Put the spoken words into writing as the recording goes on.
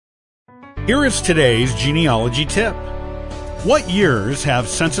Here is today's genealogy tip. What years have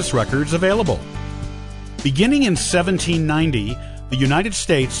census records available? Beginning in 1790, the United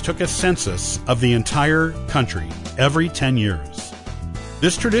States took a census of the entire country every 10 years.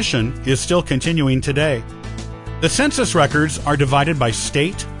 This tradition is still continuing today. The census records are divided by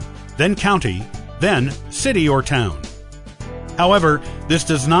state, then county, then city or town. However, this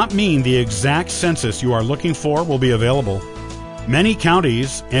does not mean the exact census you are looking for will be available. Many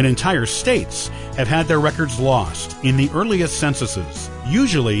counties and entire states have had their records lost in the earliest censuses,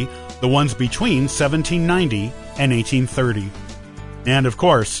 usually the ones between 1790 and 1830. And of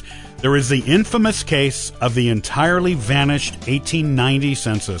course, there is the infamous case of the entirely vanished 1890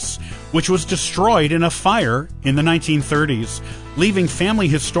 census, which was destroyed in a fire in the 1930s, leaving family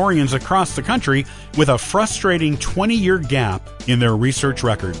historians across the country with a frustrating 20-year gap in their research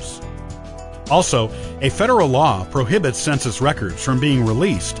records. Also, a federal law prohibits census records from being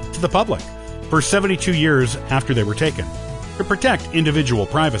released to the public for 72 years after they were taken, to protect individual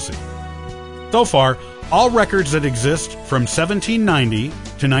privacy. So far, all records that exist from 1790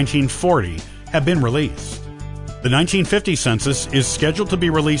 to 1940 have been released. The 1950 census is scheduled to be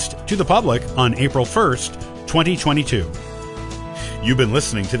released to the public on April 1st, 2022. You've been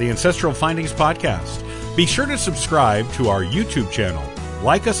listening to the Ancestral Findings Podcast. Be sure to subscribe to our YouTube channel,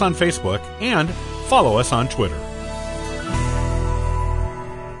 like us on Facebook, and follow us on Twitter.